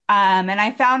And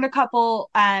I found a couple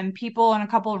people and a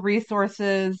couple of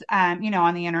resources,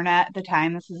 on the internet at the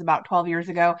time. This is about 12 years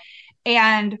ago.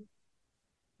 And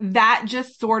that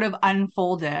just sort of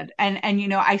unfolded. And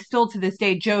I still to this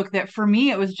day joke that for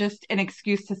me, it was just an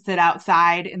excuse to sit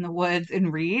outside in the woods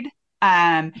and read.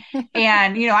 Um,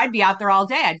 and I'd be out there all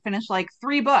day. I'd finish like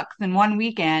 3 books in one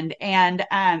weekend, and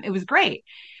it was great.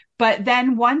 But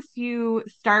then once you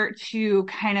start to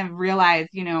kind of realize,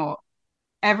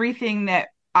 everything that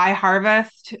I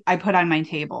harvest, I put on my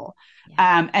table.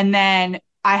 Yeah. And then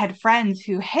I had friends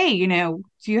who, hey, do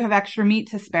you have extra meat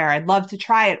to spare? I'd love to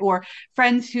try it. Or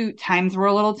friends who times were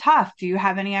a little tough. Do you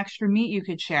have any extra meat you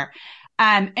could share?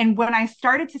 And when I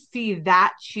started to see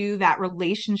that too, that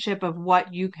relationship of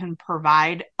what you can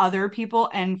provide other people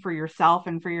and for yourself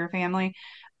and for your family,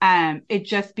 it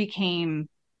just became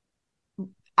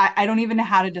I don't even know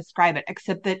how to describe it,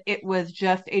 except that it was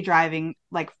just a driving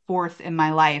like force in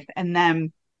my life. And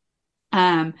then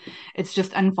um it's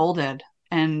just unfolded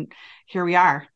and here we are.